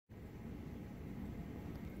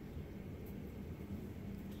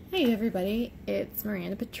Hey everybody, it's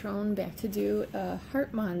Miranda Pitrone back to do a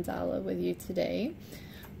heart mandala with you today.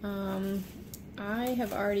 I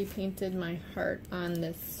have already painted my heart on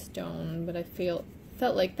this stone, but I felt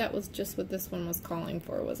like that was just what this one was calling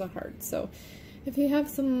for, was a heart. So if you have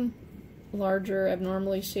some larger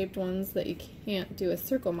abnormally shaped ones that you can't do a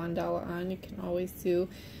circle mandala on, you can always do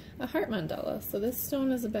a heart mandala. So this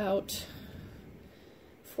stone is about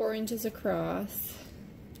 4 inches across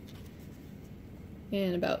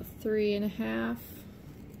and about 3.5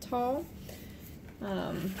 tall.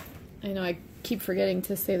 I know I keep forgetting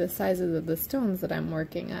to say the sizes of the stones that I'm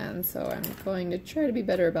working on, so I'm going to try to be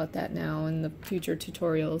better about that now in the future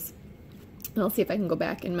tutorials. And I'll see if I can go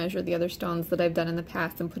back and measure the other stones that I've done in the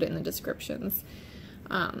past and put it in the descriptions.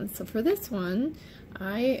 So for this one,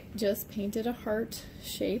 I just painted a heart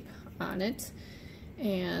shape on it,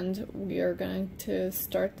 and we are going to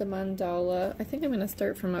start the mandala. I think I'm going to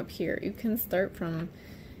start from up here. You can start from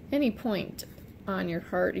any point on your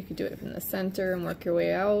heart. You could do it from the center and work your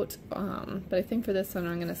way out, but I think for this one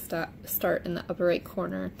I'm going to start in the upper right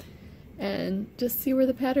corner and just see where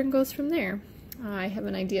the pattern goes from there. I have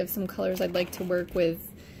an idea of some colors I'd like to work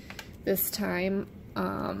with this time.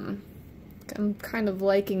 I'm kind of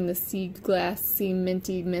liking the sea glass, sea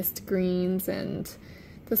minty mist greens and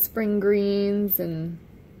the spring greens and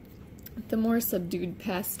the more subdued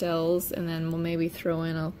pastels, and then we'll maybe throw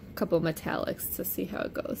in a couple metallics to see how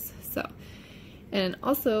it goes. So, and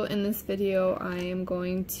also in this video I am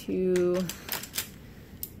going to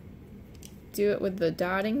do it with the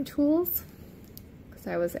dotting tools, because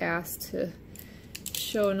I was asked to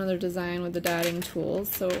show another design with the dotting tools.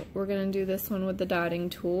 So we're going to do this one with the dotting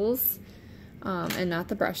tools and not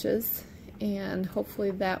the brushes, and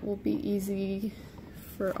hopefully that will be easy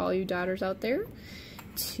for all you dotters out there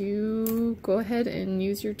to go ahead and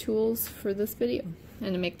use your tools for this video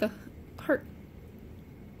and to make the heart.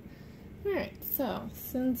 Alright, so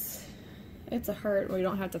since it's a heart, we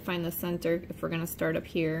don't have to find the center if we're going to start up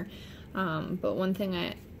here, but one thing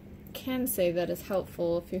I can say that is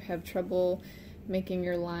helpful if you have trouble making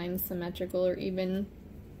your lines symmetrical, or even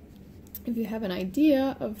if you have an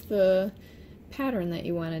idea of the pattern that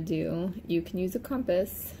you want to do, you can use a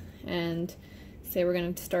compass and say we're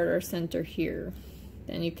going to start our center here.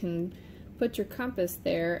 Then you can put your compass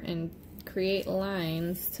there and create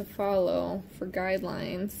lines to follow for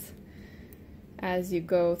guidelines as you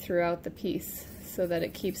go throughout the piece, so that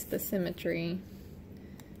it keeps the symmetry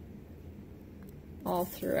all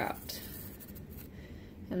throughout.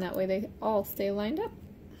 And that way they all stay lined up.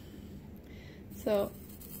 So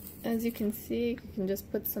as you can see, you can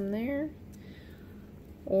just put some there,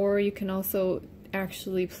 or you can also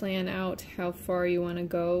actually plan out how far you want to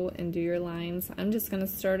go and do your lines. I'm just going to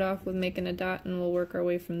start off with making a dot and we'll work our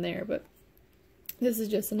way from there, but this is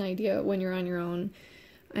just an idea when you're on your own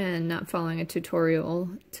and not following a tutorial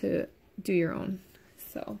to do your own.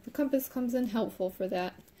 So the compass comes in helpful for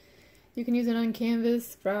that. You can use it on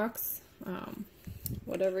canvas, rocks,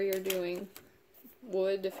 whatever you're doing,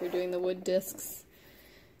 wood if you're doing the wood discs,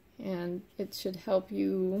 and it should help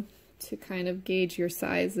you to kind of gauge your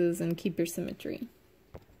sizes and keep your symmetry.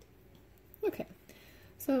 Okay,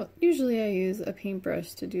 so usually I use a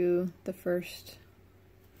paintbrush to do the first,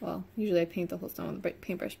 well, usually I paint the whole stone with a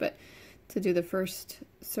paintbrush, but to do the first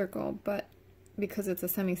circle, but because it's a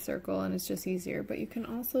semicircle and it's just easier. But you can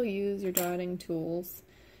also use your dotting tools.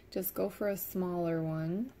 Just go for a smaller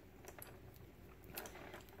one,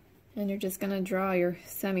 and you're just going to draw your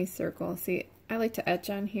semicircle. See, I like to etch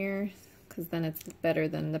on here, because then it's better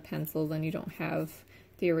than the pencils and you don't have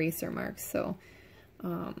the eraser marks. So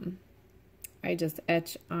I just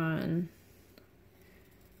etch on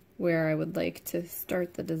where I would like to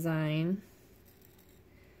start the design,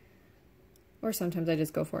 or sometimes I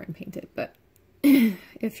just go for it and paint it. But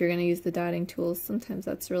if you're going to use the dotting tools, sometimes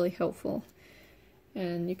that's really helpful,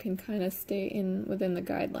 and you can kind of stay within the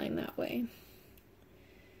guideline that way.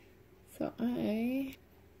 So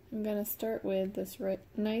I'm going to start with this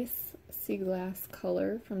nice sea glass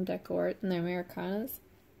color from DecoArt and the Americanas.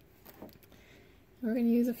 We're going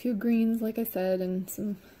to use a few greens, like I said, and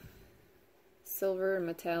some silver and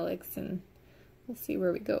metallics, and we'll see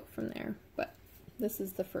where we go from there. But this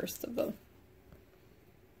is the first of them.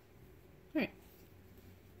 Alright,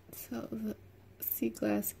 so the sea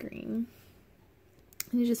glass green.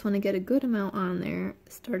 And you just want to get a good amount on there.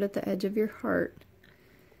 Start at the edge of your heart,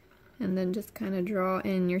 and then just kind of draw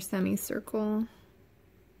in your semicircle.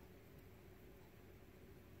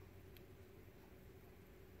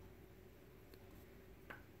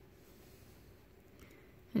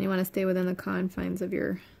 And you want to stay within the confines of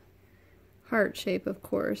your heart shape, of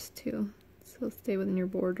course, too. So stay within your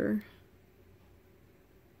border.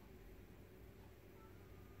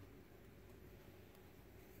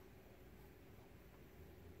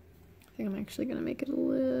 think I'm actually going to make it a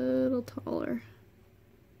little taller.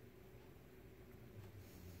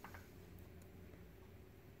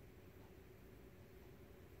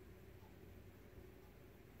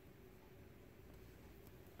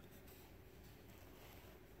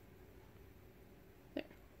 There.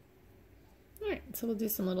 Alright, so we'll do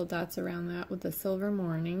some little dots around that with the Silver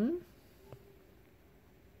Morning.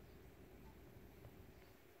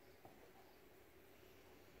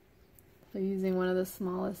 So using one of the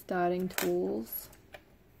smallest dotting tools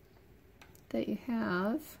that you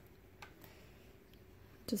have,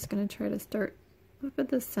 just going to try to start up at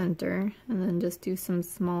the center and then just do some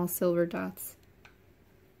small silver dots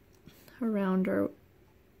around our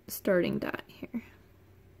starting dot here.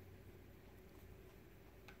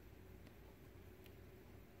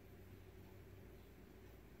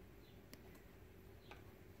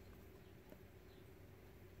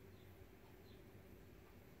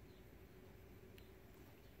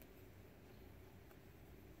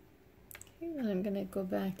 And I'm going to go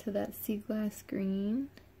back to that sea glass green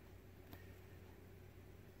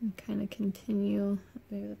and kind of continue,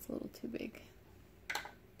 maybe that's a little too big,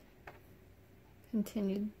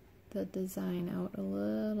 continue the design out a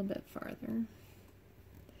little bit farther.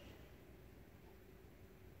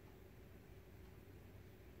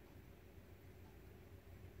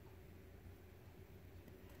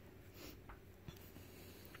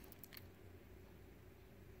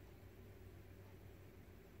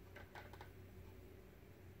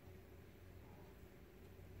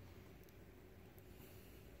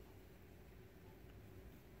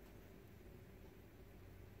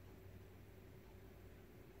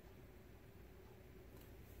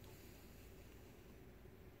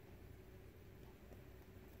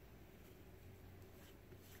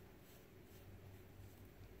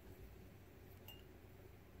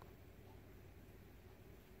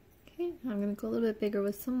 Okay, I'm going to go a little bit bigger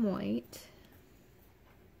with some white.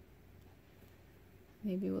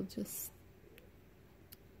 Maybe we'll just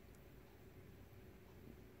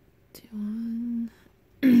do one.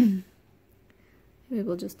 Maybe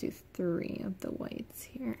we'll just do 3 of the whites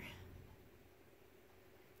here.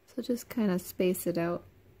 So just kind of space it out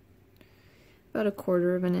about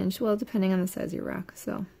 1/4 of an inch, well, depending on the size of your rock,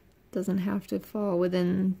 so it doesn't have to fall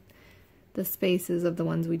within the spaces of the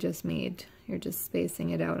ones we just made. You're just spacing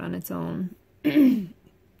it out on its own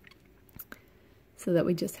so that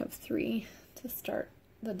we just have 3 to start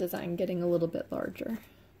the design getting a little bit larger.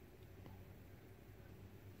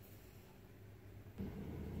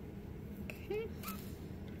 Okay,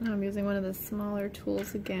 now I'm using one of the smaller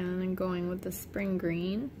tools again and going with the spring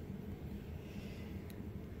green.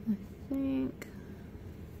 I think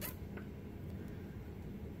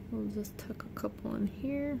we'll just tuck a couple in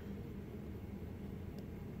here.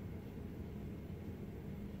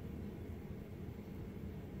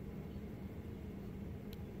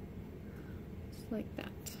 Like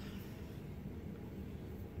that.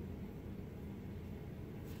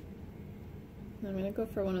 I'm going to go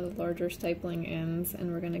for one of the larger stippling ends,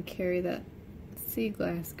 and we're going to carry that sea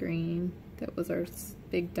glass green that was our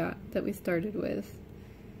big dot that we started with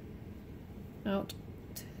out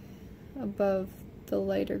above the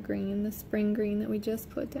lighter green, the spring green that we just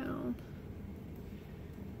put down.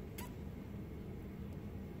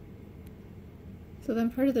 So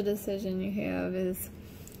then part of the decision you have is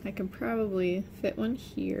I can probably fit one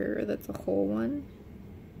here that's a whole one,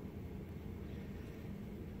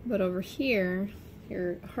 but over here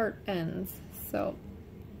your heart ends, so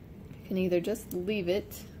you can either just leave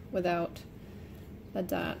it without a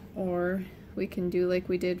dot, or we can do like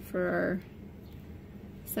we did for our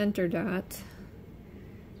center dot,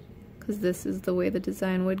 because this is the way the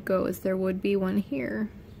design would go, is there would be one here,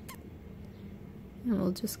 and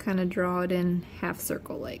we'll just kind of draw it in half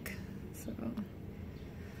circle like so.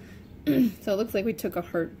 So it looks like we took a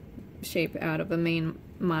heart shape out of a main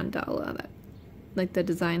mandala, that like the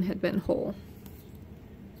design had been whole.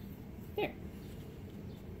 There.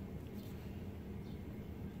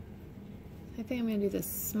 I think I'm going to do the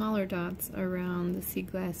smaller dots around the sea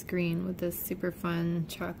glass green with this super fun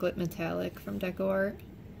chocolate metallic from DecoArt.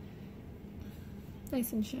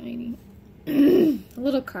 Nice and shiny. A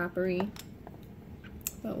little coppery,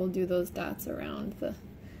 but we'll do those dots around the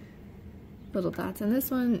little dots. And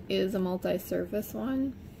this one is a multi-surface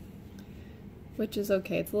one, which is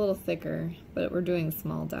okay. It's a little thicker, but we're doing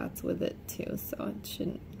small dots with it too, so it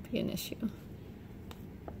shouldn't be an issue.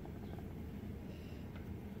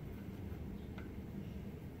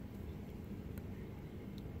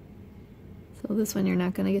 So this one you're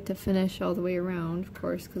not going to get to finish all the way around, of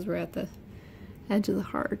course, because we're at the edge of the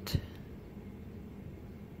heart.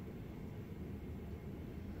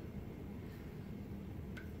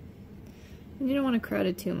 And you don't want to crowd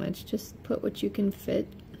it too much, just put what you can fit.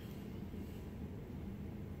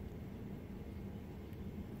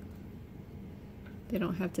 They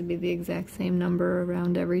don't have to be the exact same number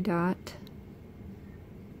around every dot.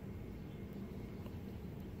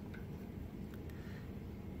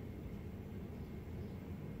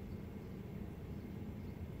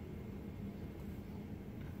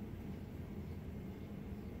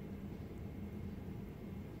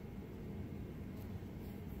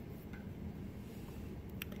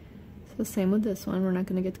 So same with this one, we're not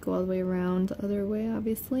going to get to go all the way around the other way,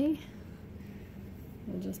 obviously.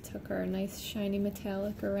 We'll just tuck our nice shiny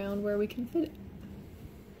metallic around where we can fit it.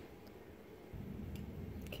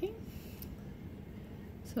 Okay.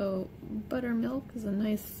 So buttermilk is a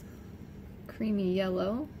nice creamy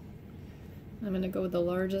yellow. I'm going to go with the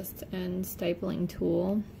largest end stippling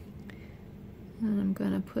tool. And I'm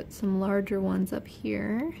going to put some larger ones up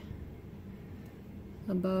here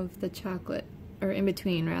above the chocolate, or in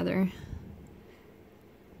between rather,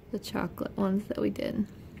 the chocolate ones that we did.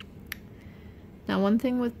 Now one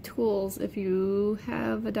thing with tools, if you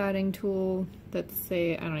have a dotting tool that's,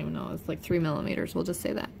 say, I don't even know, it's like 3 millimeters, we'll just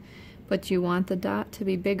say that, but you want the dot to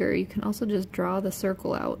be bigger, you can also just draw the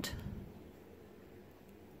circle out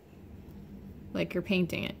like you're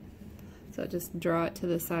painting it. So just draw it to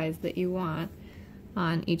the size that you want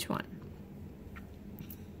on each one.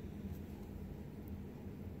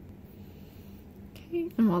 Okay,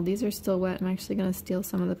 and while these are still wet, I'm actually going to steal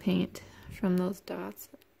some of the paint from those dots.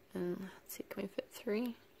 And let's see, can we fit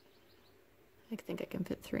 3? I think I can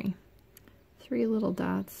fit 3. 3 little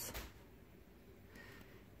dots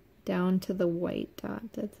down to the white dot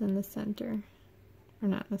that's in the center. Or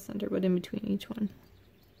not in the center, but in between each one.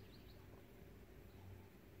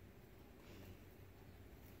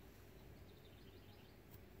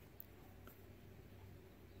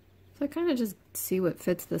 So I kind of just see what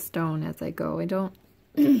fits the stone as I go. I don't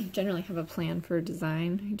generally have a plan for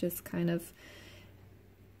design. I just kind of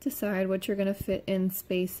decide what you're going to fit in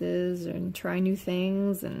spaces and try new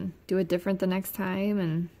things and do it different the next time,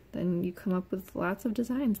 and then you come up with lots of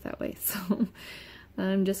designs that way. So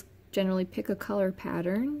just generally pick a color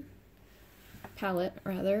palette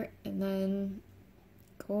rather, and then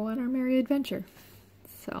go on our merry adventure.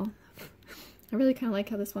 So I really kind of like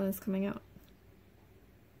how this one is coming out.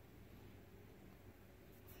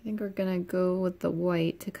 I think we're gonna go with the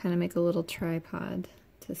white to kind of make a little tripod,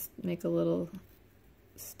 to make a little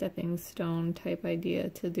stepping stone type idea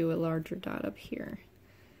to do a larger dot up here.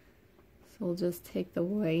 So we'll just take the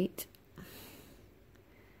white,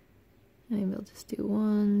 maybe we'll just do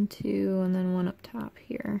 1, 2, and then 1 up top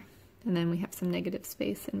here. And then we have some negative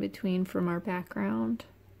space in between from our background.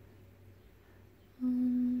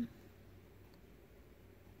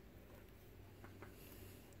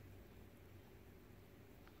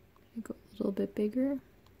 Go a little bit bigger.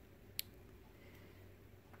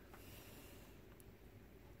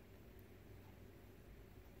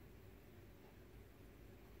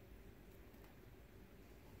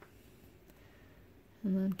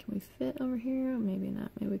 And then can we fit over here? Maybe not.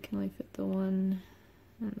 Maybe we can only fit the 1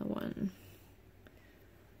 and the 1.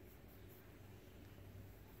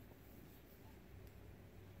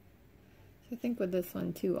 So I think with this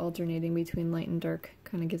one too, alternating between light and dark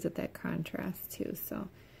kind of gives it that contrast too. So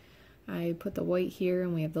I put the white here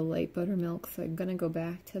and we have the light buttermilk, so I'm going to go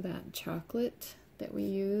back to that chocolate that we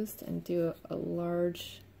used and do a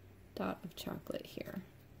large dot of chocolate here.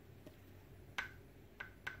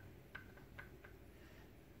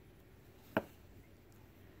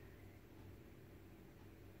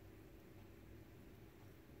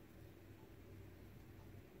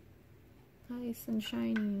 Nice and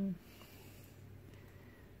shiny.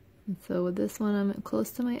 And so with this one, I'm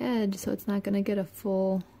close to my edge, so it's not going to get a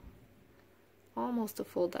full, almost a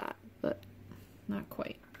full dot, but not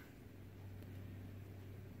quite.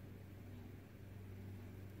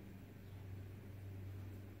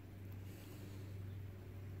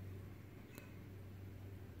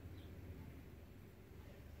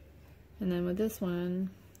 And then with this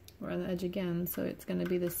one, we're on the edge again, so it's going to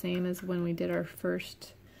be the same as when we did our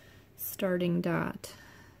first starting dot.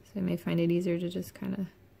 So you may find it easier to just kind of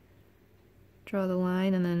draw the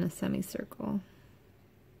line and then a semicircle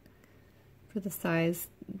for the size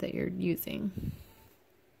that you're using.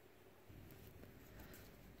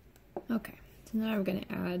 Okay, so now we're going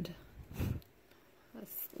to add this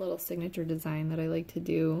little signature design that I like to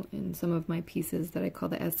do in some of my pieces that I call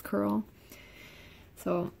the S-curl.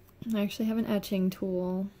 So I actually have an etching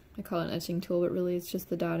tool. I call it an etching tool, but really it's just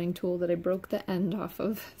the dotting tool that I broke the end off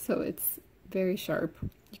of, so it's very sharp.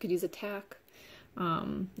 You could use a tack.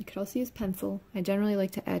 You could also use pencil. I generally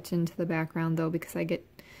like to etch into the background though, because I get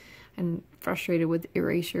and frustrated with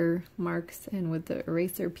erasure marks and with the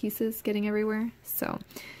eraser pieces getting everywhere. So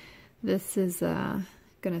this is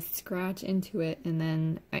gonna scratch into it, and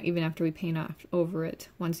then even after we paint off over it,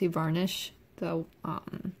 once you varnish the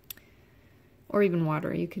or even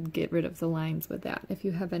water, you could get rid of the lines with that if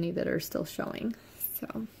you have any that are still showing. So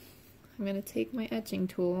I'm gonna take my etching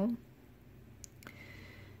tool,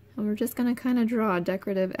 and we're just gonna kind of draw a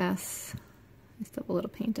decorative S. I still have a little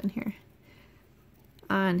paint in here.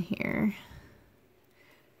 On here,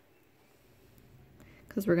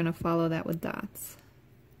 because we're gonna follow that with dots.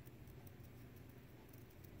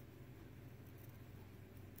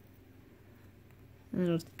 And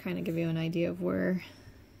it'll kind of give you an idea of where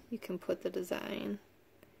you can put the design.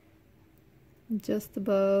 Just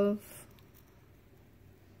above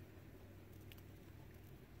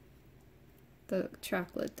the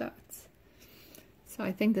chocolate dots. So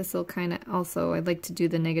I think this will kind of also, I'd like to do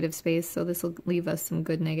the negative space, so this will leave us some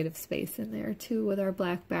good negative space in there too with our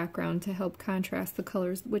black background to help contrast the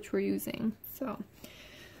colors which we're using. So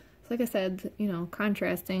like I said, you know,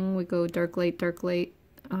 contrasting, we go dark light, dark light.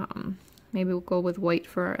 Maybe we'll go with white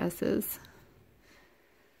for our S's.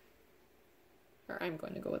 Or I'm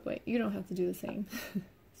going to go with white. You don't have to do the same.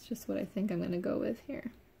 It's just what I think I'm going to go with here.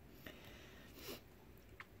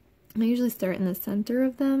 I usually start in the center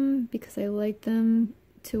of them because I like them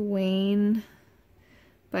to wane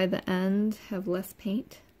by the end, have less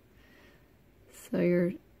paint. So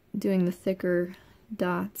you're doing the thicker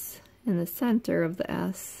dots in the center of the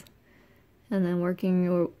S, and then working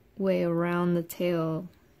your way around the tail,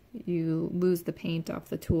 you lose the paint off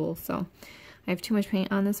the tool. So I have too much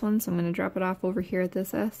paint on this one, so I'm going to drop it off over here at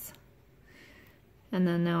this S. And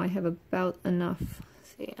then now I have about enough,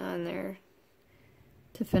 see, on there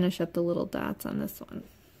to finish up the little dots on this one.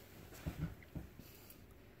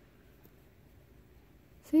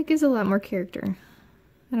 So it gives a lot more character.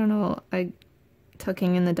 I don't know,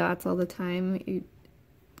 tucking in the dots all the time, you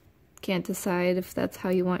can't decide if that's how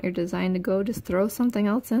you want your design to go. Just throw something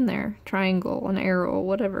else in there, triangle, an arrow,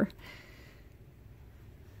 whatever.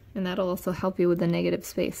 And that'll also help you with the negative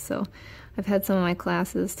space. So I've had some of my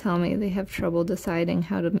classes tell me they have trouble deciding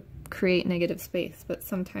how to create negative space, but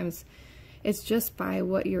sometimes it's just by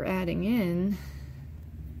what you're adding in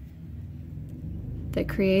that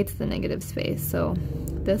creates the negative space. So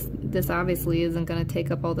this obviously isn't going to take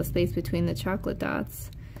up all the space between the chocolate dots,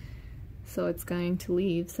 so it's going to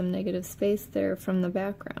leave some negative space there from the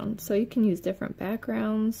background. So you can use different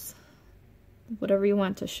backgrounds, whatever you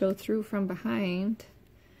want to show through from behind,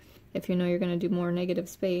 if you know you're going to do more negative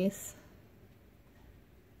space.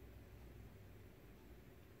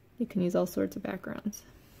 You can use all sorts of backgrounds.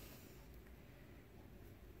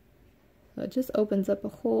 So it just opens up a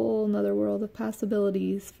whole nother world of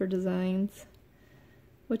possibilities for designs,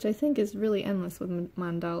 which I think is really endless with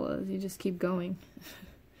mandalas. You just keep going.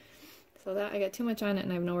 So that, I got too much on it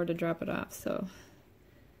and I have nowhere to drop it off, so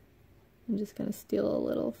I'm just going to steal a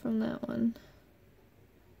little from that one.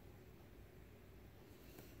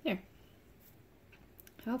 There.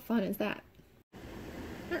 How fun is that?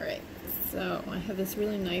 Alright, so I have this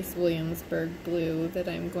really nice Williamsburg blue that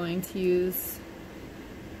I'm going to use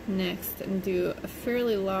next and do a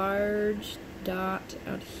fairly large dot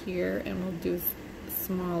out here, and we'll do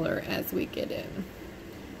smaller as we get in.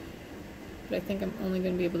 But I think I'm only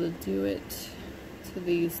going to be able to do it to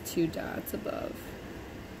these two dots above.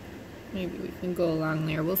 Maybe we can go along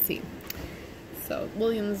there, we'll see. So,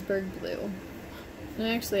 Williamsburg blue. And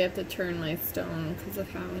I actually have to turn my stone because of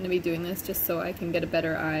how I'm going to be doing this, just so I can get a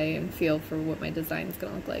better eye and feel for what my design is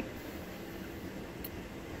going to look like.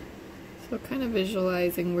 So kind of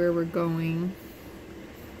visualizing where we're going.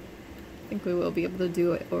 I think we will be able to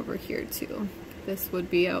do it over here too. This would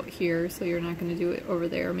be out here, so you're not going to do it over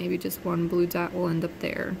there. Maybe just one blue dot will end up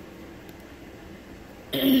there.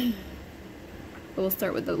 But we'll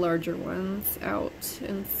start with the larger ones out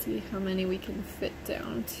and see how many we can fit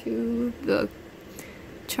down to the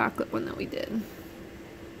chocolate one that we did.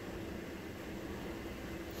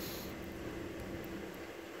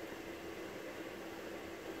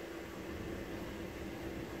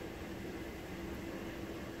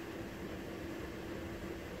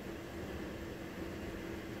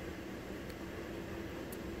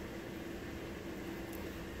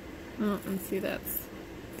 Oh, and see,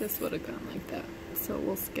 this would have gone like that. So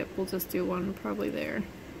we'll skip, we'll just do one probably there.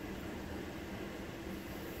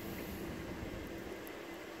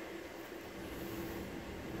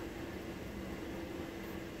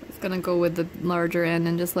 I was gonna go with the larger end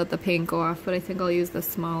and just let the paint go off, but I think I'll use the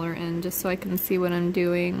smaller end just so I can see what I'm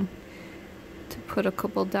doing. To put a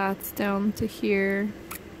couple dots down to here.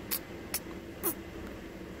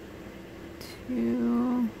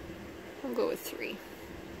 2, We'll go with 3.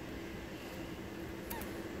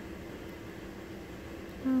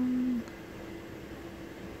 And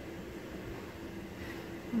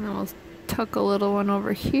then we'll tuck a little one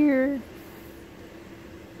over here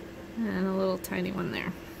and a little tiny one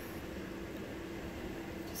there.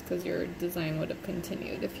 Just because your design would have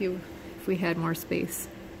continued if we had more space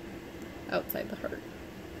outside the heart.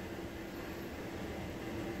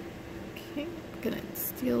 Okay, I'm gonna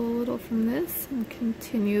steal a little from this and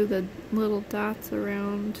continue the little dots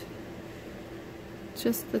around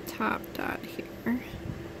just the top dot here.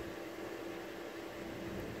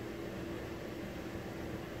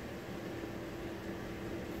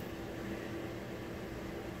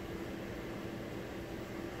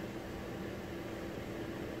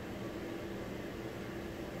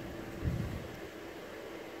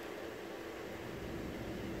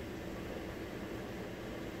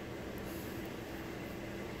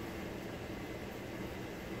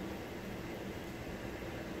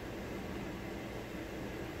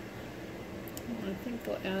 I think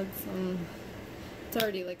we'll add some, it's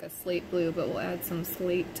already like a slate blue, but we'll add some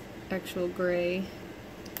slate actual gray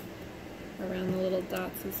around the little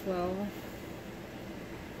dots as well.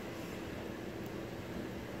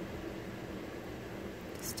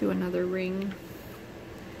 Just do another ring.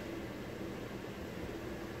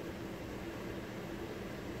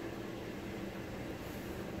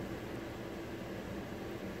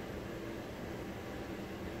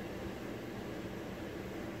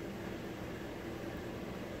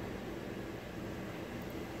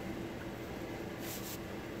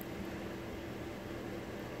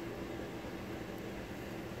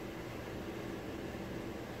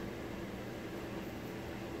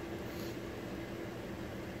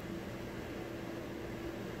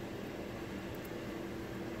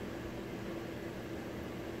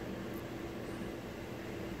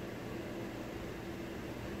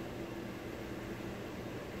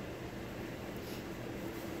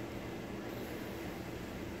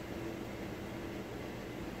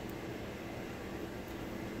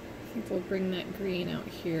 I think we'll bring that green out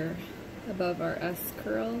here above our S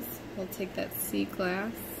curls. We'll take that sea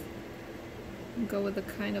glass and go with a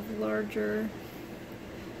kind of larger,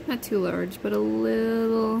 not too large, but a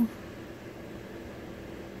little,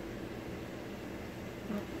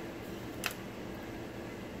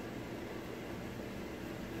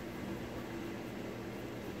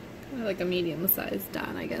 kind of like a medium-sized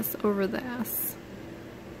dot, I guess, over the S.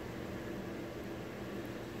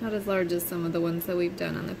 Not as large as some of the ones that we've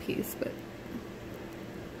done on the piece, but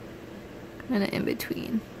kind of in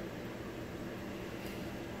between.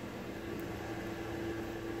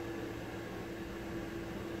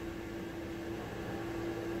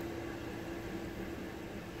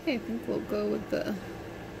 Okay, I think we'll go with the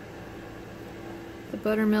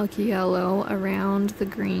buttermilk yellow around the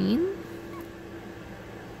green.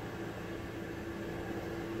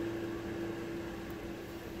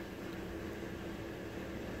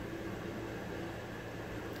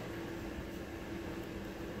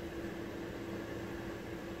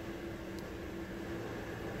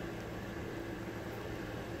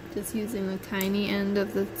 Just using the tiny end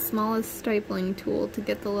of the smallest stippling tool to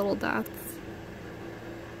get the little dots.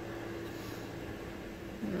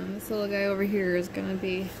 And this little guy over here is going to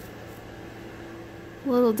be a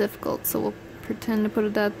little difficult, so we'll pretend to put a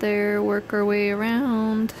dot there, work our way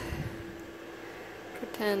around.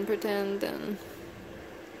 Pretend, and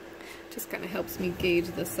just kind of helps me gauge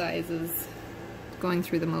the sizes going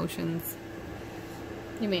through the motions.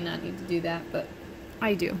 You may not need to do that, but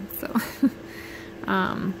I do, so.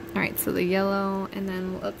 Alright, so the yellow, and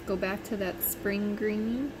then let's go back to that spring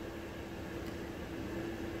green.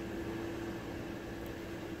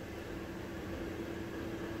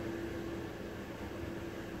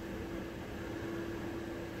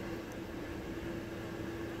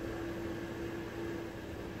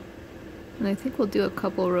 And I think we'll do a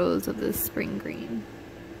couple rows of this spring green.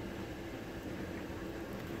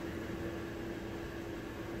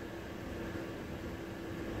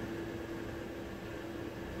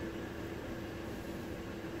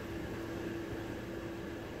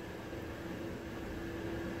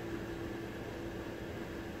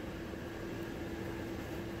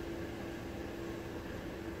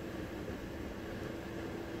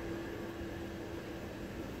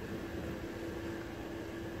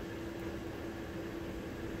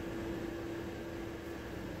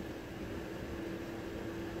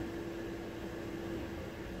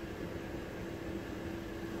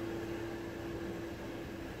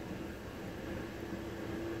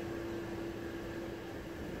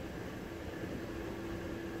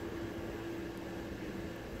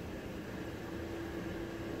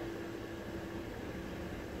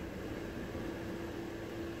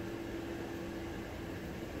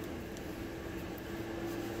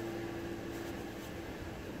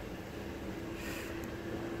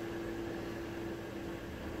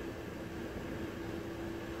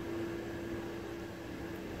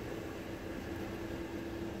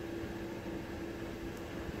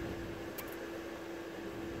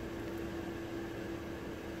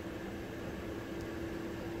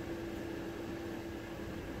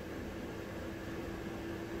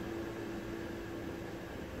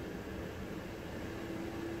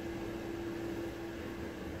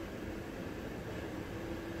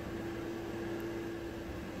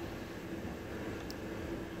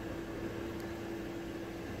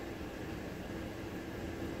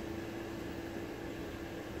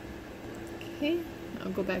 Okay,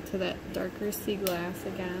 I'll go back to that darker sea glass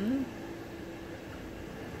again.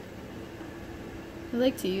 I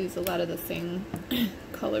like to use a lot of the same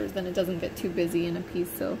colors, then it doesn't get too busy in a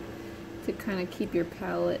piece, so to kind of keep your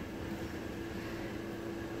palette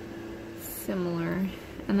similar.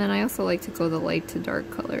 And then I also like to go the light to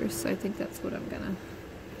dark colors, so I think that's what I'm gonna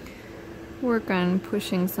work on,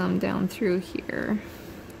 pushing some down through here.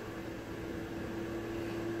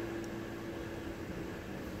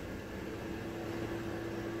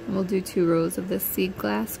 And we'll do 2 rows of this sea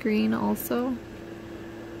glass green also.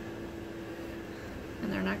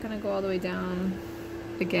 And they're not going to go all the way down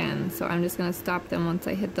again, so I'm just going to stop them once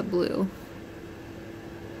I hit the blue.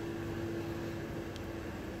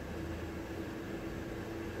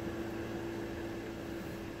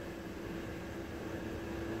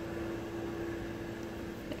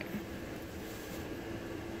 There.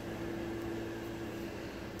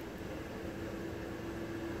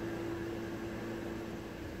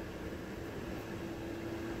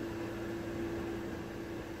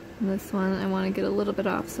 And this one I want to get a little bit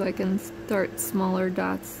off so I can start smaller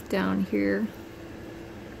dots down here.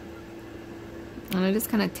 And I just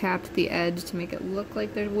kind of tapped the edge to make it look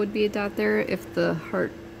like there would be a dot there if the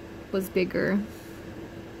heart was bigger.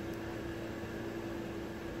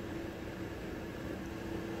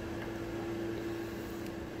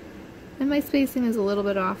 And my spacing is a little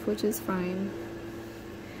bit off, which is fine.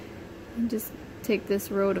 And just take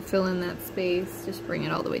this row to fill in that space, just bring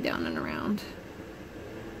it all the way down and around.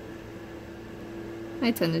 I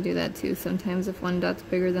tend to do that too sometimes if one dot's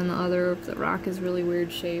bigger than the other, or if the rock is really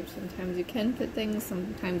weird shaped. Sometimes you can fit things,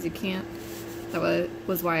 sometimes you can't. That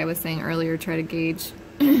was why I was saying earlier, try to gauge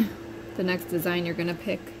the next design you're going to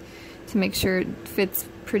pick to make sure it fits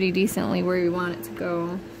pretty decently where you want it to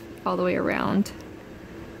go all the way around.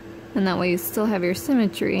 And that way you still have your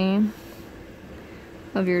symmetry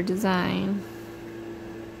of your design.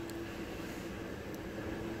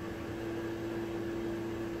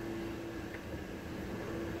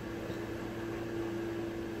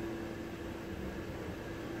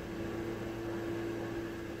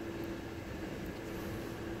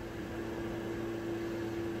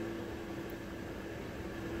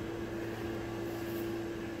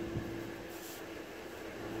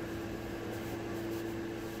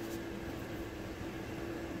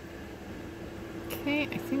 Okay,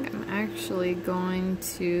 I think I'm actually going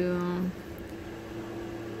to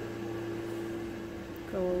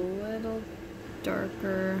go a little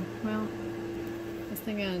darker. Well, I was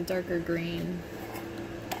thinking a darker green.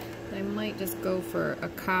 I might just go for a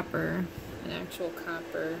copper, an actual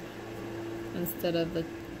copper, instead of the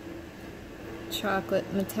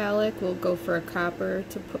chocolate metallic. We'll go for a copper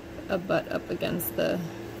to put a butt up against the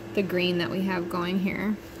green that we have going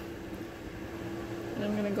here.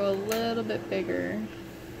 I'm going to go a little bit bigger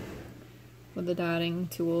with the dotting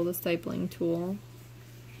tool, the stippling tool,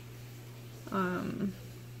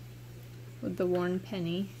 with the worn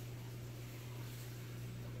penny.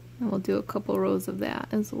 And we'll do a couple rows of that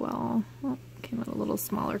as well. Oh, it came out a little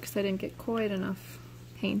smaller because I didn't get quite enough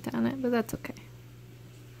paint on it, but that's okay.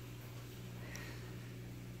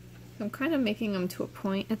 So I'm kind of making them to a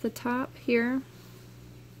point at the top here,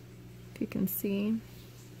 if you can see.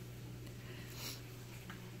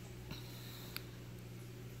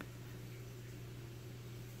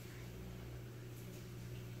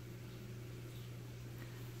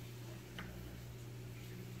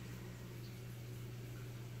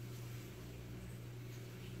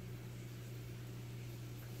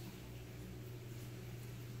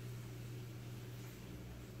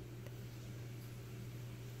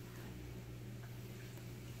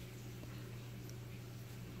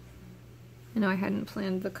 I know I hadn't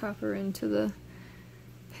planned the copper into the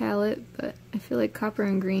palette, but I feel like copper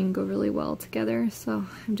and green go really well together, so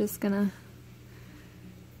I'm just gonna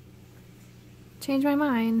change my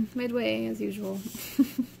mind midway as usual.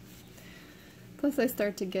 Plus I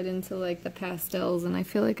start to get into like the pastels and I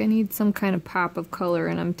feel like I need some kind of pop of color,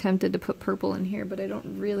 and I'm tempted to put purple in here, but I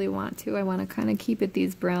don't really want to. I want to kind of keep it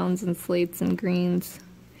these browns and slates and greens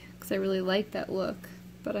because I really like that look,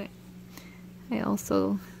 but I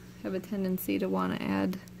also have a tendency to want to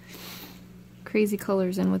add crazy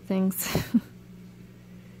colors in with things.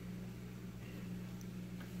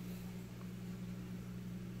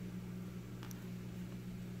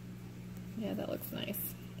 Yeah, that looks nice.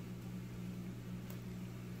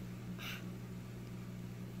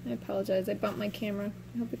 I apologize, I bumped my camera.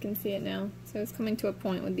 I hope you can see it now. So I was coming to a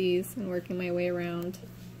point with these and working my way around.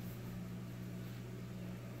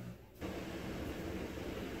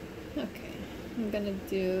 Okay. I'm gonna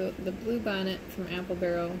do the blue bonnet from Apple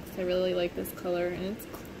Barrel because I really like this color, and it's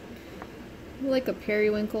like a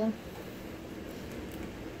periwinkle.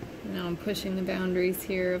 Now I'm pushing the boundaries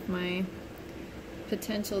here of my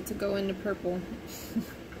potential to go into purple.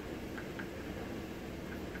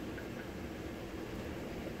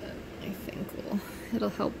 I think it'll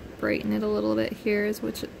help brighten it a little bit here,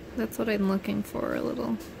 that's what I'm looking for, a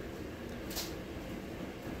little.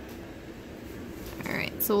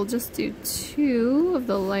 Alright, so we'll just do 2 of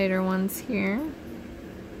the lighter ones here.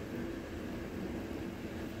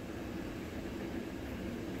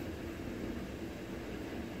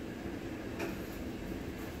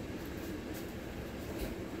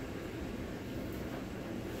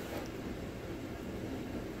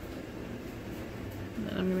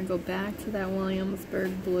 I'm going to go back to that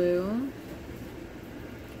Williamsburg blue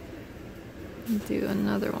and do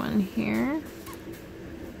another one here.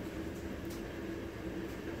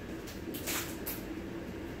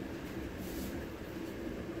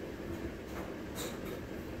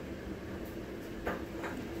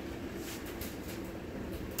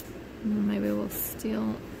 And maybe we'll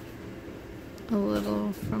steal a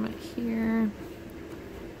little from it here.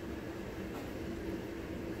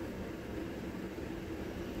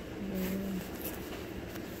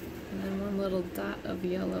 Little dot of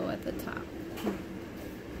yellow at the top.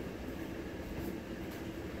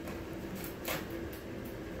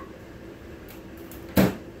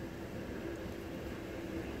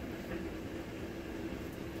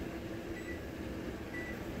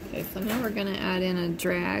 Okay, so now we're going to add in a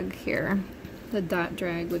drag here, the dot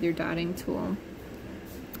drag with your dotting tool.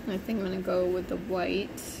 I think I'm going to go with the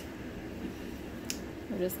white.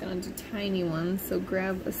 We're just going to do tiny ones, so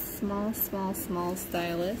grab a small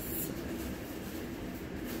stylus.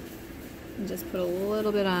 And just put a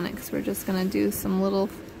little bit on it because we're just going to do some little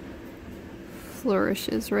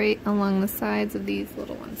flourishes right along the sides of these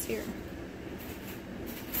little ones here.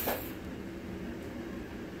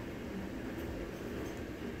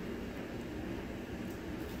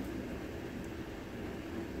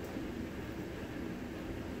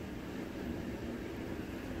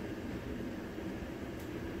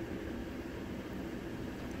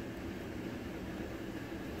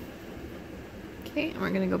 Okay, and we're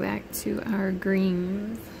going to go back to our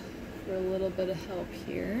greens for a little bit of help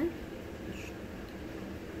here.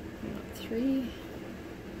 3.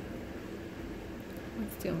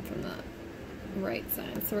 Let's do them from the right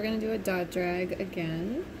side. So we're going to do a dot drag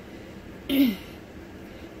again. Then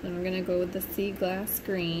we're going to go with the sea glass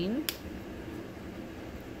green.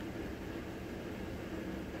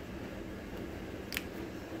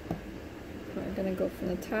 We're going to go from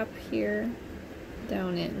the top here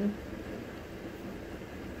down in.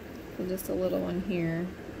 So just a little one here.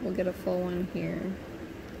 We'll get a full one here.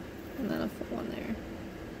 And then a full one there.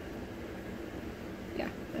 Yeah,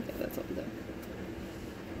 I think that's what we'll do.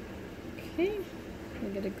 Okay,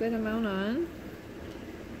 we'll get a good amount on.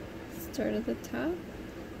 Start at the top.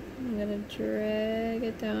 I'm going to drag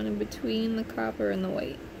it down in between the copper and the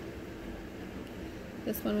white.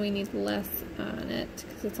 This one we need less on it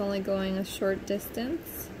because it's only going a short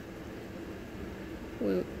distance.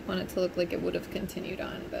 We want it to look like it would have continued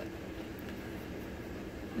on, but...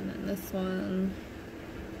 And then this one,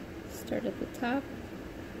 start at the top,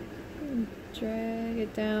 and drag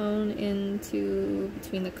it down into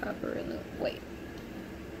between the copper and the white.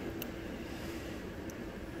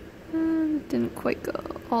 And didn't quite go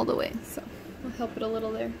all the way, so I'll help it a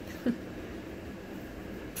little there. I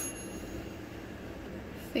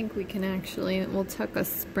think we can actually, we'll tuck a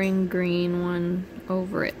spring green one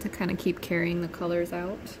over it to kind of keep carrying the colors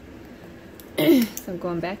out. So I'm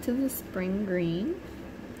going back to the spring green.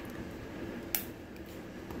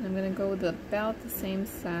 I'm going to go with about the same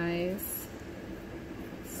size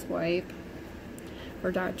swipe or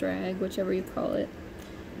dot drag, whichever you call it.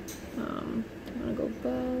 I'm going to go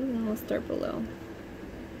above and we'll start below.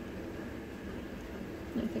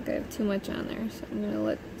 I think I have too much on there, so I'm going to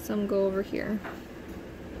let some go over here.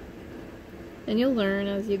 And you'll learn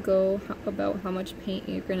as you go about how much paint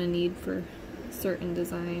you're going to need for certain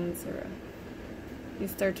designs, or you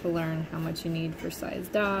start to learn how much you need for size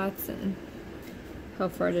dots and how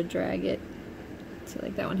far to drag it. So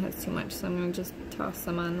like that one has too much, so I'm going to just toss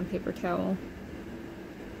some on the paper towel.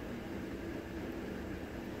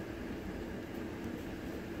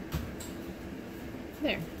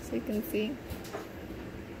 There, so you can see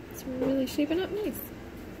it's really shaping up nice.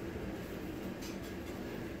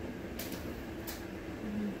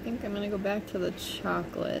 I think I'm going to go back to the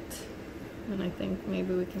chocolate, and I think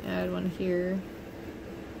maybe we can add one here.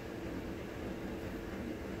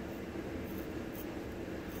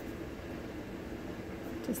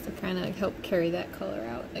 Just to kind of help carry that color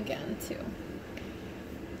out again too.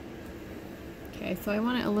 Okay, Okay, so I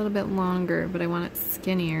want it a little bit longer, but I want it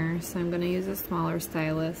skinnier, so I'm going to use a smaller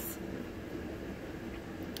stylus.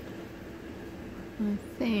 I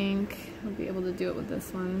think I'll be able to do it with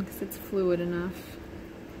this one because it's fluid enough.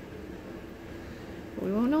 But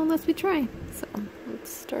we won't know unless we try. So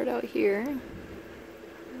let's start out here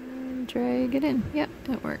and drag it in. Yep,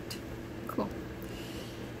 it worked. Cool.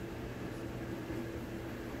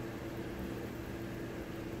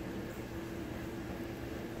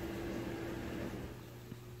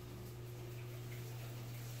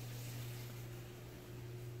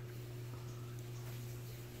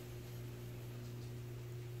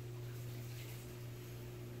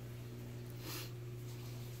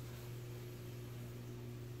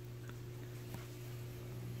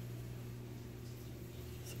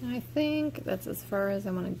 I think that's as far as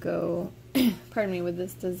I want to go, pardon me, with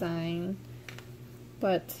this design.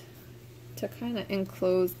 But to kind of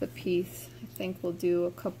enclose the piece, I think we'll do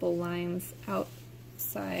a couple lines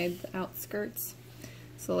outside the outskirts.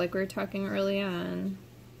 So like we were talking early on,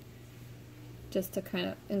 just to kind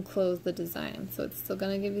of enclose the design. So it's still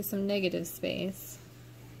going to give you some negative space.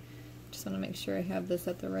 Just want to make sure I have this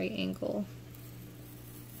at the right angle.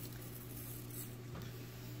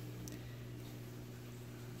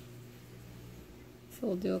 So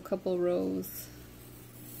we'll do a couple rows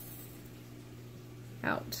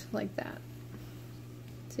out like that,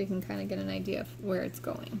 so you can kind of get an idea of where it's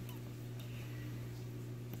going.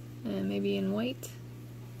 And maybe in white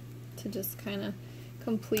to just kind of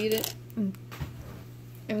complete it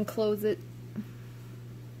and close it.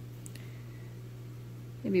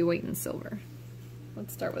 Maybe white and silver.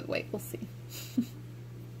 Let's start with white, we'll see.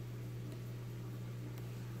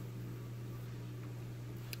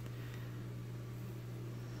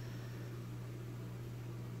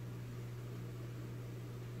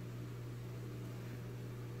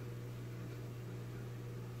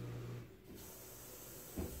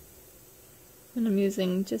 And I'm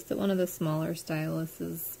using just one of the smaller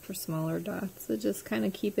styluses for smaller dots, so just kind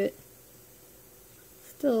of keep it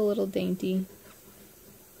still a little dainty.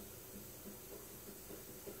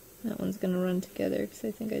 That one's going to run together because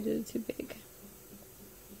I think I did it too big.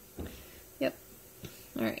 Yep.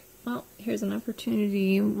 Alright, well, here's an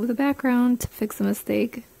opportunity with a background to fix a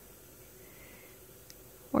mistake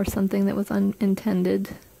or something that was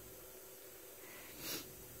unintended.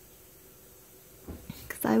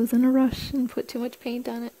 I was in a rush and put too much paint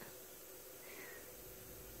on it.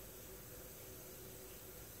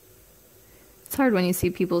 It's hard when you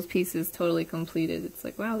see people's pieces totally completed. It's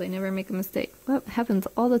like, wow, they never make a mistake. Well, it happens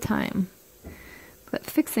all the time. But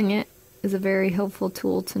fixing it is a very helpful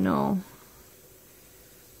tool to know.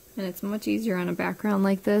 And it's much easier on a background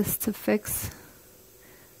like this to fix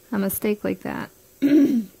a mistake like that.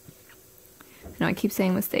 I know I keep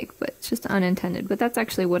saying mistake, but it's just unintended. But that's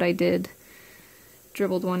actually what I did.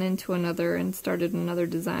 Dribbled one into another and started another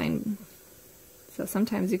design. So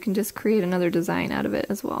sometimes you can just create another design out of it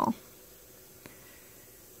as well.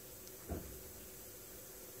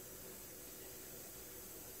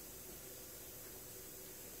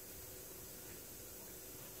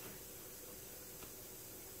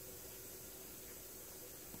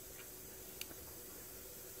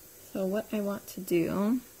 So what I want to do,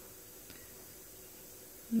 I'm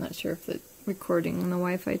not sure if the recording on the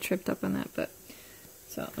Wi-Fi tripped up on that, but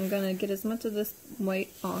so I'm going to get as much of this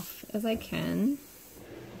white off as I can.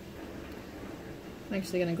 I'm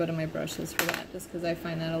actually going to go to my brushes for that, just because I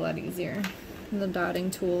find that a lot easier than the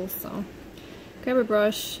dotting tool. So grab a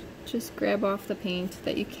brush, just grab off the paint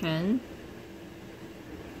that you can.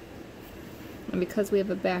 And because we have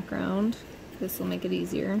a background, this will make it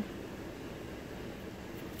easier.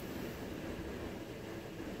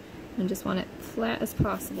 And just want it flat as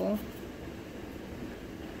possible.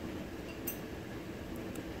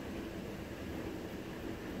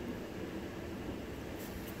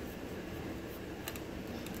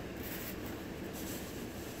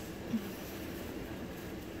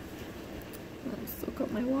 Soak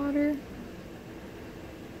up my water.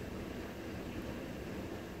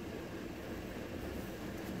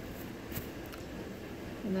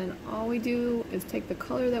 And then all we do is take the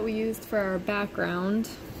color that we used for our background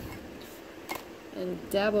and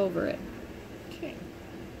dab over it. Okay.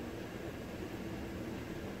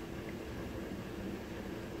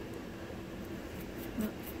 Oh,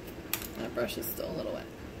 that brush is still a little wet.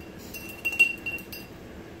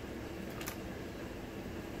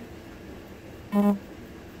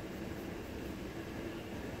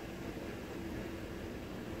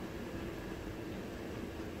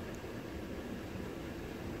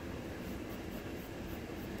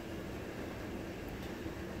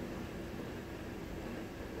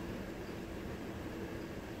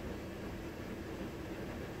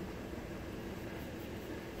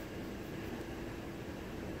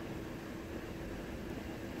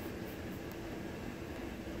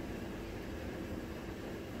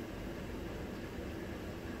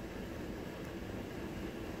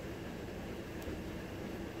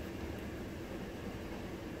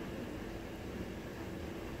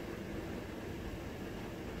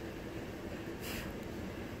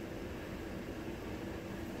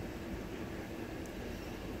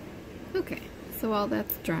 So while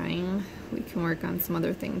that's drying, we can work on some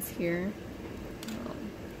other things here. I'll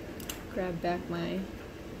grab back my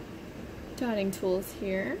dotting tools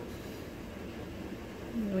here.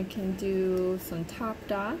 And we can do some top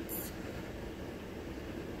dots,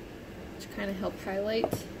 which kind of help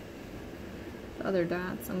highlight the other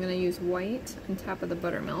dots. I'm going to use white on top of the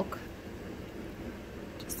buttermilk.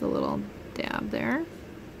 Just a little dab there.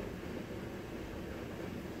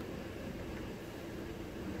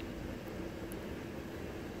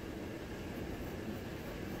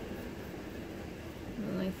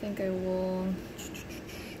 And I think I want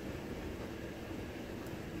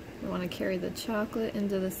to carry the chocolate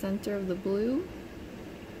into the center of the blue.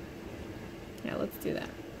 Yeah, let's do that.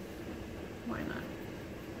 Why not?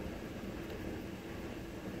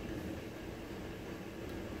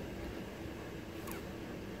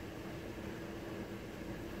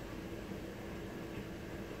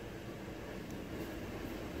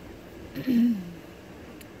 Okay.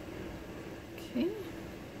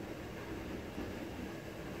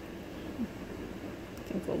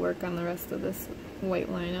 I think we'll work on the rest of this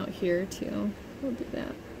white line out here too. We'll do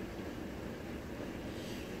that.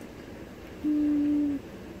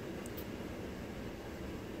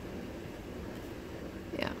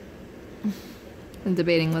 Yeah. I'm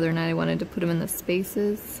debating whether or not I wanted to put them in the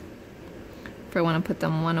spaces. If I want to put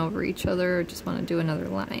them one over each other or just want to do another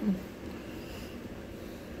line.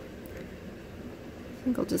 I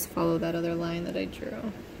think I'll just follow that other line that I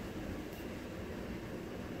drew.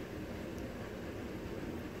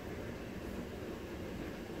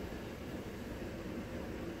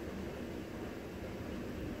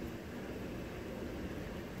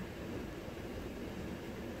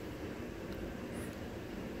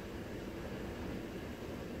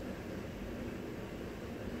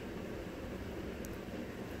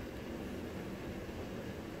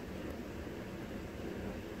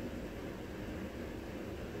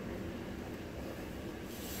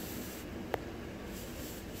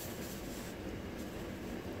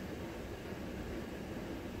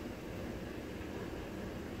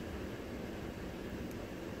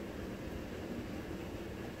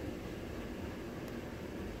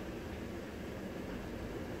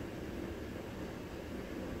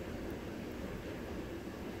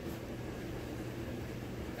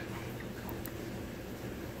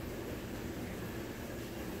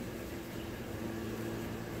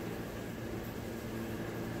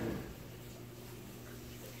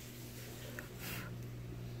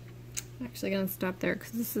 I'm actually going to stop there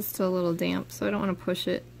because this is still a little damp, so I don't want to push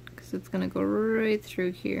it because it's going to go right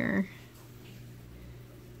through here.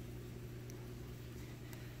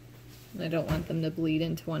 And I don't want them to bleed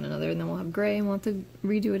into one another, and then we'll have gray and we'll have to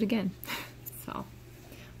redo it again. So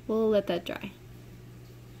we'll let that dry.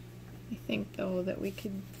 I think though that we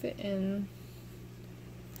could fit in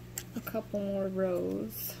a couple more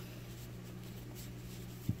rows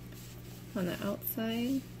on the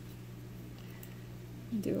outside.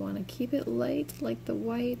 Do we want to keep it light like the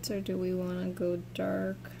white, or do we want to go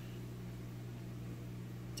dark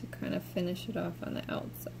to kind of finish it off on the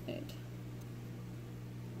outside?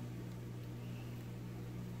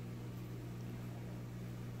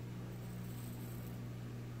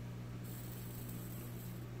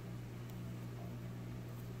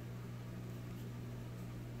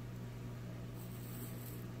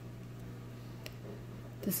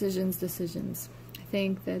 Decisions. I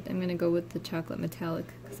think that I'm going to go with the chocolate metallic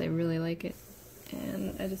because I really like it,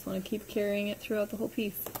 and I just want to keep carrying it throughout the whole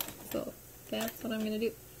piece. So that's what I'm going to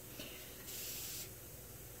do.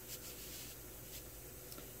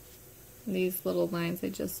 These little lines I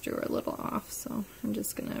just drew are a little off, so I'm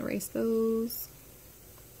just going to erase those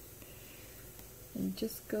and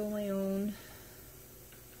just go my own.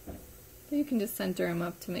 You can just center them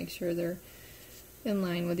up to make sure they're in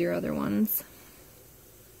line with your other ones.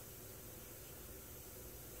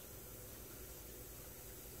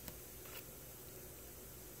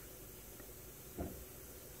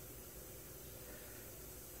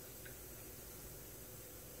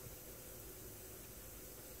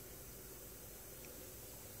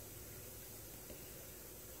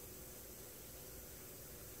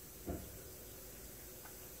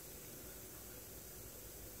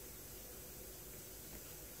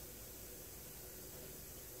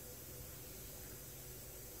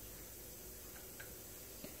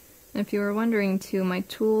 If you were wondering too, my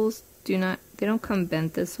tools they don't come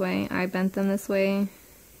bent this way. I bent them this way,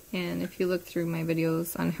 and if you look through my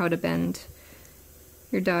videos on how to bend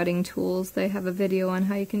your dotting tools, they have a video on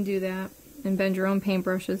how you can do that, and bend your own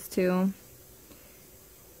paintbrushes too.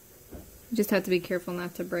 You just have to be careful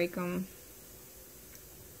not to break them,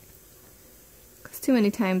 because too many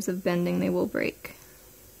times of bending they will break.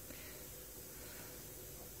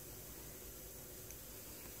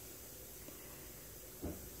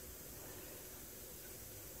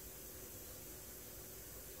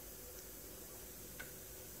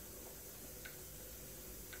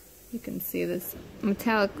 You can see this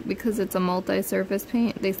metallic, because it's a multi-surface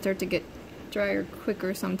paint, they start to get drier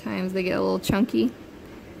quicker sometimes. They get a little chunky.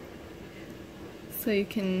 So you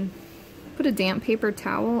can put a damp paper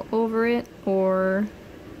towel over it, or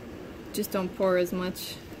just don't pour as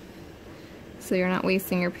much so you're not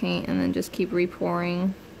wasting your paint, and then just keep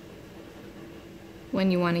repouring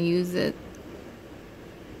when you want to use it.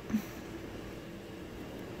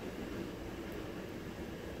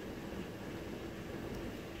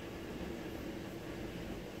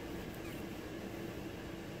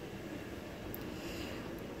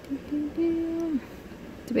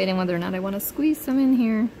 Debating whether or not I want to squeeze some in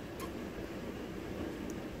here.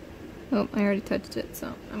 Oh, I already touched it,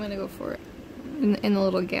 so I'm going to go for it. In the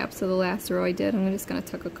little gaps of the last row I did, I'm just going to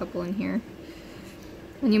tuck a couple in here.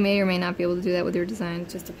 And you may or may not be able to do that with your design. It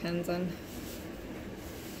just depends on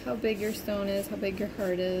how big your stone is, how big your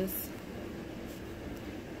heart is.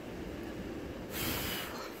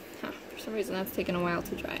 Huh, for some reason that's taken a while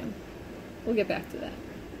to dry them. We'll get back to that.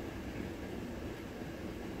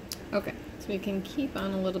 Okay, so we can keep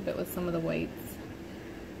on a little bit with some of the whites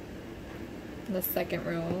in the second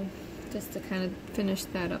row, just to kind of finish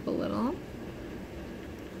that up a little.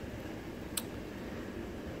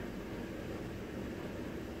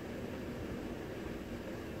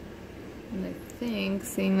 And I think,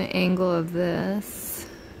 seeing the angle of this,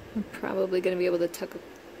 I'm probably going to be able to tuck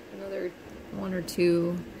another one or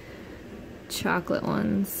two chocolate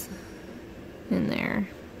ones in there.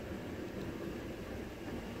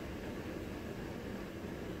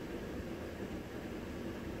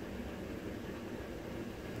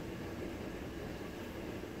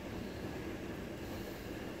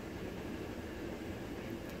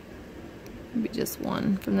 Maybe just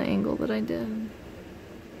one from the angle that I did.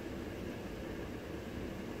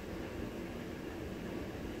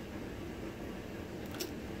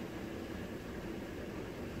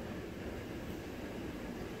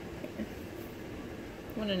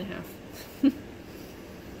 One and a half.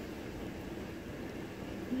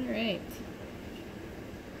 Alright.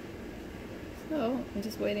 So, I'm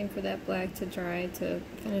just waiting for that black to dry to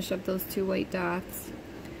finish up those two white dots.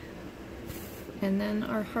 And then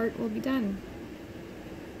our heart will be done.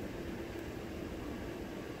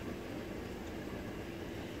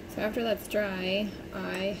 So after that's dry,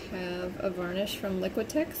 I have a varnish from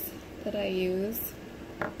Liquitex that I use.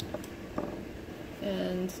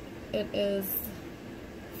 And it is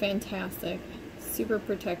fantastic, super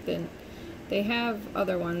protectant. They have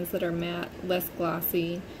other ones that are matte, less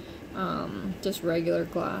glossy, just regular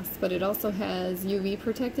gloss, but it also has UV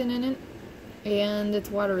protectant in it, and it's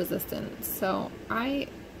water resistant. So I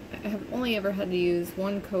have only ever had to use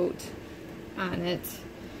one coat on it,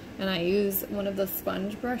 and I use one of the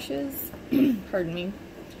sponge brushes, pardon me,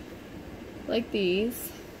 like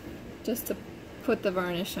these, just to put the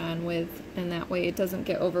varnish on with, and that way it doesn't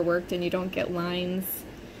get overworked and you don't get lines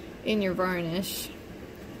in your varnish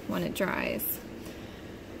when it dries.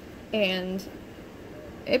 And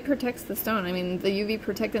it protects the stone. I mean, the UV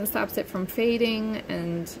protectant stops it from fading,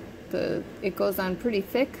 and it goes on pretty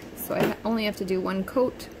thick, so I only have to do one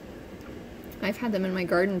coat. I've had them in my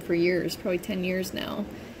garden for years, probably 10 years now,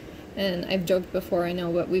 and I've joked before, I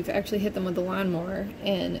know, but we've actually hit them with the lawnmower,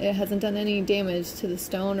 and it hasn't done any damage to the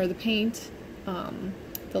stone or the paint.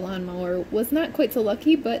 The lawnmower was not quite so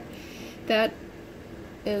lucky, but that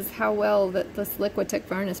is how well that this Liquitex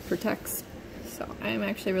varnish protects. So I'm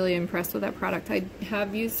actually really impressed with that product. I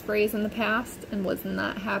have used sprays in the past and was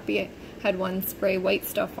not happy. I had one spray white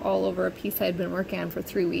stuff all over a piece I had been working on for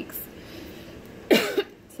 3 weeks.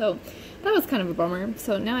 So that was kind of a bummer.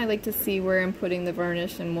 So now I like to see where I'm putting the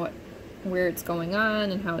varnish and where it's going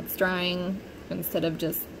on and how it's drying, instead of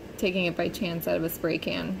just taking it by chance out of a spray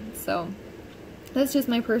can. So that's just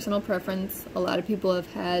my personal preference. A lot of people have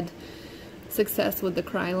had success with the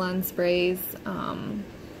Krylon sprays,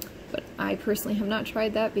 but I personally have not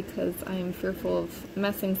tried that because I'm fearful of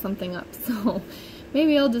messing something up. So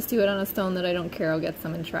maybe I'll just do it on a stone that I don't care. I'll get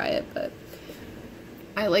some and try it, but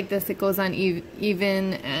I like this. It goes on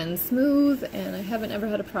even and smooth, and I haven't ever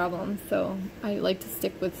had a problem, so I like to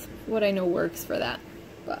stick with what I know works for that.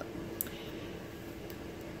 But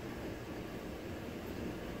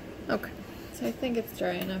okay, so I think it's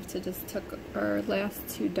dry enough to just tuck our last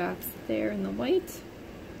two dots there in the white.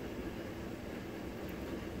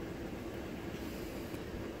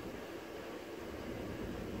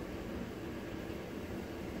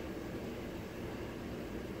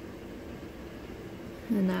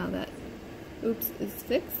 And now that oops is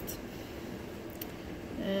fixed,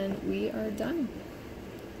 and we are done.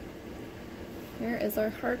 Here is our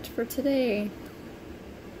heart for today.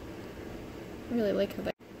 I really like how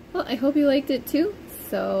that. Well, I hope you liked it too.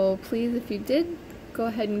 So please, if you did, go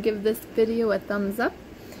ahead and give this video a thumbs up.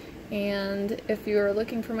 And if you're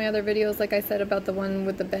looking for my other videos, like I said about the one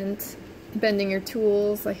with the bending your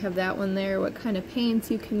tools, I have that one there, what kind of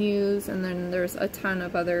paints you can use, and then there's a ton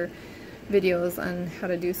of other videos on how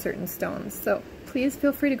to do certain stones. So please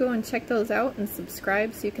feel free to go and check those out and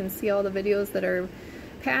subscribe so you can see all the videos that are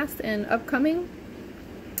past and upcoming.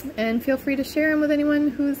 And feel free to share them with anyone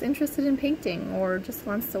who's interested in painting or just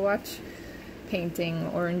wants to watch painting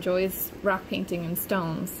or enjoys rock painting and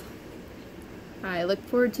stones. I look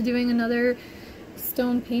forward to doing another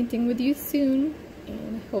stone painting with you soon,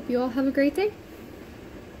 and I hope you all have a great day.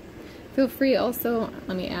 Feel free also,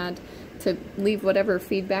 let me add, to leave whatever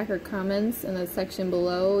feedback or comments in the section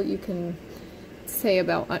below. You can say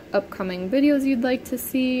about upcoming videos you'd like to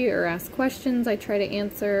see or ask questions I try to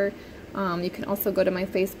answer. You can also go to my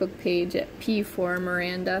Facebook page at P for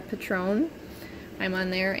Miranda Pitrone. I'm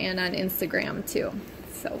on there, and on Instagram too.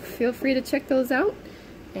 So feel free to check those out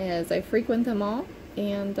as I frequent them all,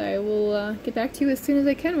 and I will get back to you as soon as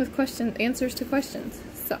I can with answers to questions.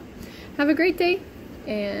 So have a great day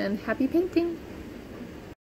and happy painting!